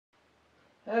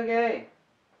Okay,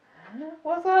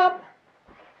 what's up?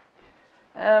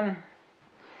 Um,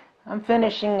 I'm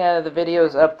finishing the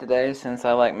videos up today since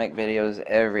I make videos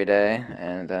every day,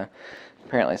 and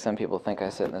apparently some people think I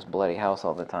sit in this bloody house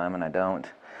all the time, and I don't.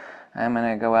 I'm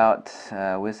gonna go out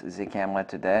with the camera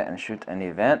today and shoot an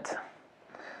event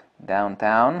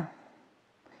downtown,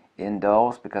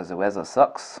 indoors because the weather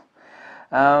sucks.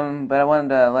 But I wanted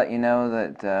to let you know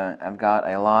that I've got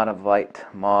a lot of light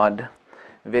mod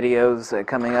videos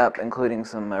coming up, including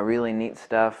some really neat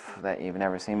stuff that you've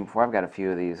never seen before. I've got a few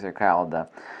of these. They're called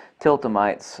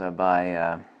Tiltomites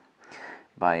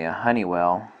by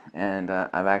Honeywell, and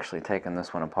I've actually taken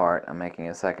this one apart. I'm making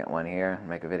a second one here,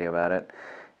 make a video about it.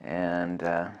 And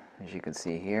as you can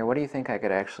see here, what do you think I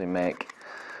could actually make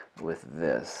with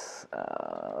this?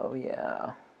 Oh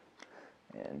yeah,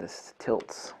 and this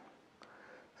tilts.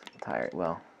 Tired.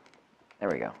 Well, there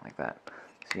we go, like that.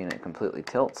 So unit completely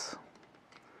tilts.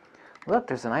 Look,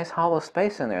 there's a nice hollow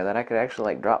space in there that I could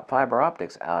actually drop fiber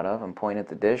optics out of and point at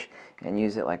the dish and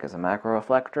use it as a macro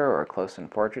reflector or a close-in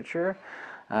portraiture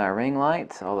ring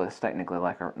light. Although it's technically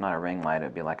not a ring light,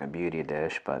 it'd be like a beauty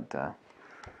dish, but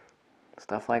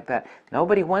stuff like that.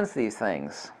 Nobody wants these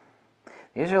things.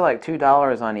 These are like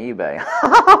 $2 on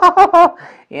eBay.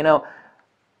 You know,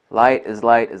 light is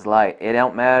light is light. It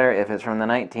don't matter if it's from the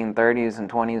 1930s and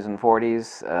 20s and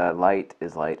 40s. Light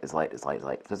is light is light is light is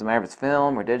light. It doesn't matter if it's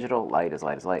film or digital. Light is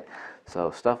light is light.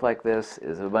 So stuff like this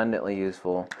is abundantly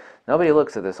useful. Nobody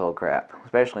looks at this old crap,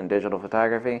 especially in digital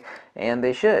photography, and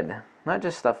they should. Not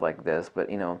just stuff like this, but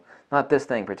not this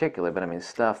thing particularly, but I mean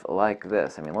stuff like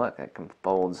this. I mean, look, it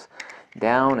folds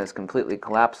down, is completely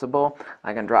collapsible.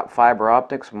 I can drop fiber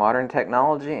optics, modern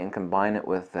technology, and combine it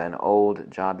with an old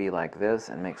jobby like this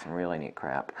and make some really neat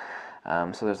crap.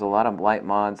 So there's a lot of light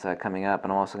mods coming up,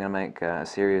 and I'm also going to make a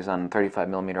series on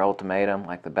 35mm ultimatum,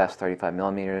 like the best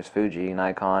 35mm, Fuji,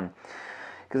 Nikon,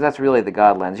 because that's really the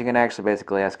god lens. You can actually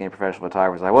basically ask any professional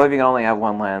photographer, like, well, if you can only have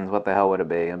one lens, what the hell would it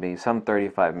be? It'd be some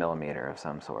 35mm of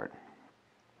some sort.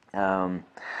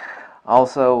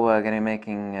 Also, going to be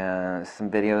making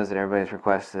some videos that everybody's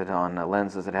requested on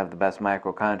lenses that have the best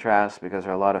micro contrast, because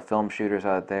there are a lot of film shooters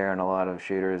out there and a lot of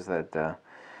shooters that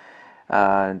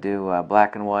do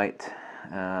black and white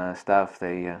stuff.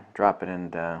 They drop it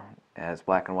in as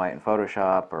black and white in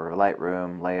Photoshop or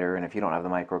Lightroom later, and if you don't have the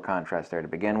micro contrast there to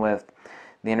begin with,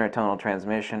 the intertonal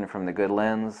transmission from the good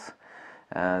lens,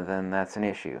 then that's an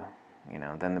issue.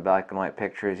 Then the black and white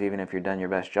pictures, even if you've done your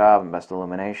best job and best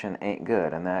illumination, ain't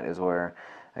good, and that is where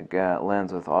a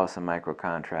lens with awesome micro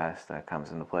contrast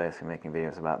comes into place. I'm making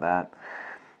videos about that.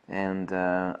 And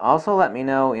also let me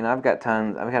know, I've got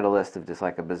a list of just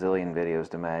like a bazillion videos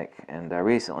to make, and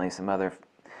recently some other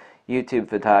YouTube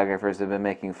photographers have been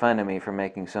making fun of me for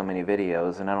making so many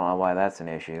videos, and I don't know why that's an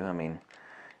issue. I mean,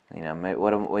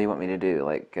 what do you want me to do?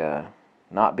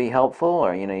 Not be helpful,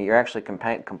 or you're actually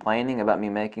complaining about me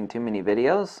making too many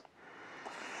videos?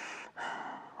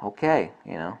 Okay,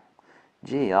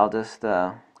 gee, I'll just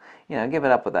give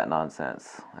it up with that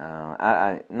nonsense.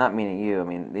 I not meaning you. I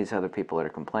mean these other people that are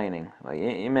complaining. Like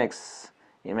he makes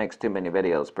too many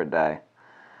videos per day.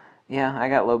 Yeah, I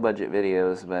got low budget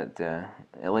videos, but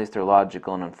at least they're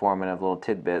logical and informative little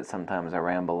tidbits. Sometimes I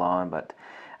ramble on, but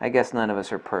I guess none of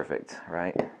us are perfect,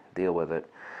 right? Deal with it.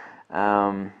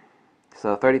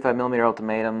 So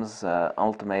 35mm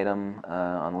ultimatum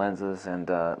on lenses, and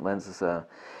lenses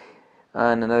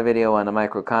and another video on the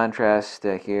micro contrast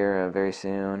here very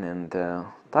soon, and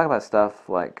talk about stuff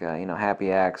like happy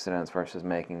accidents versus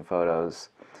making photos,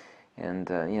 and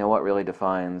what really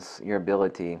defines your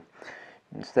ability.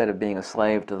 Instead of being a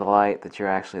slave to the light, that you're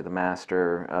actually the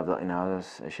master of the,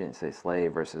 I shouldn't say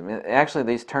slave versus, actually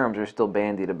these terms are still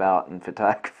bandied about in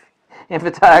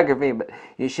photography, but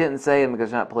you shouldn't say them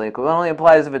because they're not political. It only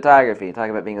applies to photography. You talk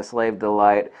about being a slave to the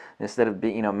light instead of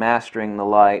mastering the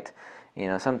light.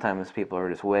 Sometimes people are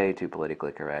just way too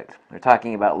politically correct. They're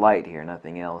talking about light here,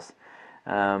 nothing else.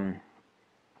 And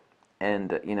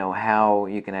how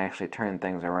you can actually turn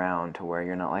things around to where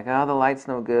you're not like, oh, the light's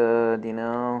no good,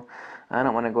 I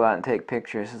don't want to go out and take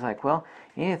pictures. It's like, well,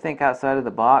 you need to think outside of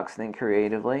the box, think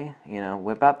creatively,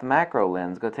 whip out the macro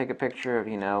lens, go take a picture of,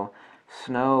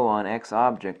 snow on X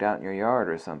object out in your yard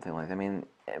or something like that. I mean,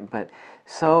 but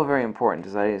so very important,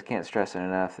 because I just can't stress it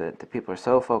enough that the people are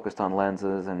so focused on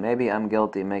lenses, and maybe I'm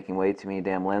guilty of making way too many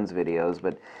damn lens videos,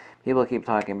 but people keep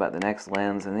talking about the next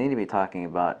lens, and they need to be talking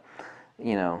about,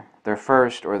 their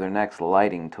first or their next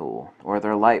lighting tool, or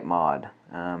their light mod.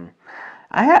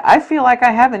 I feel like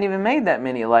I haven't even made that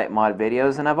many light mod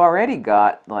videos, and I've already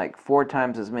got like 4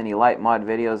 times as many light mod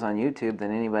videos on YouTube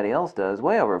than anybody else does,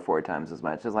 way over 4 times as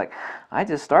much. It's like, I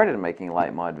just started making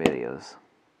light mod videos.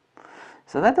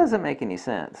 So that doesn't make any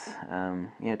sense.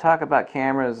 Talk about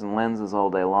cameras and lenses all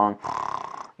day long.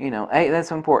 Hey,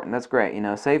 that's important. That's great.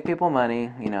 Save people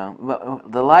money. But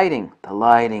the lighting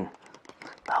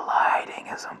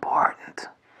is important.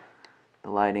 The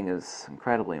lighting is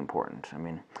incredibly important. I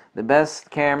mean, the best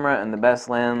camera and the best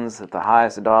lens at the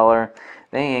highest dollar,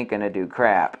 they ain't gonna do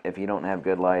crap if you don't have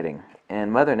good lighting.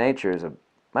 And Mother Nature's a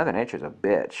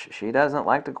bitch. She doesn't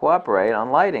like to cooperate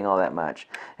on lighting all that much.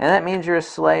 And that means you're a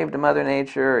slave to Mother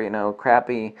Nature,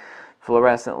 crappy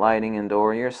fluorescent lighting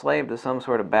indoor. You're a slave to some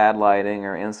sort of bad lighting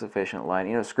or insufficient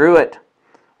lighting. Screw it.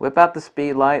 Whip out the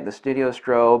speed light, the studio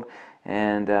strobe,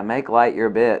 and make light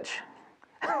your bitch.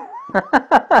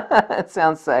 It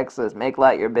sounds sexist. Make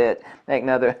light your bitch.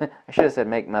 I should have said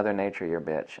make Mother Nature your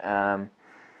bitch.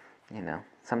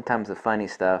 Sometimes the funny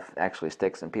stuff actually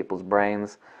sticks in people's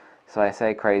brains. So I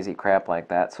say crazy crap like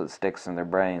that so it sticks in their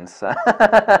brains. So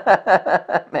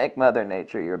make Mother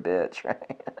Nature your bitch,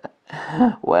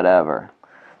 right? Whatever.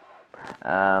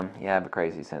 I have a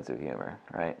crazy sense of humor,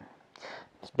 right?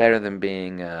 It's better than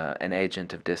being an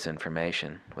agent of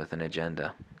disinformation with an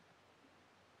agenda.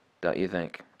 Don't you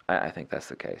think? I think that's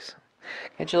the case.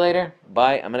 Catch you later.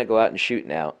 Bye. I'm going to go out and shoot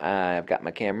now. I've got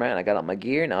my camera and I got all my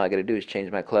gear. Now all I got to do is change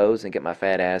my clothes and get my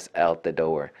fat ass out the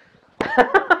door.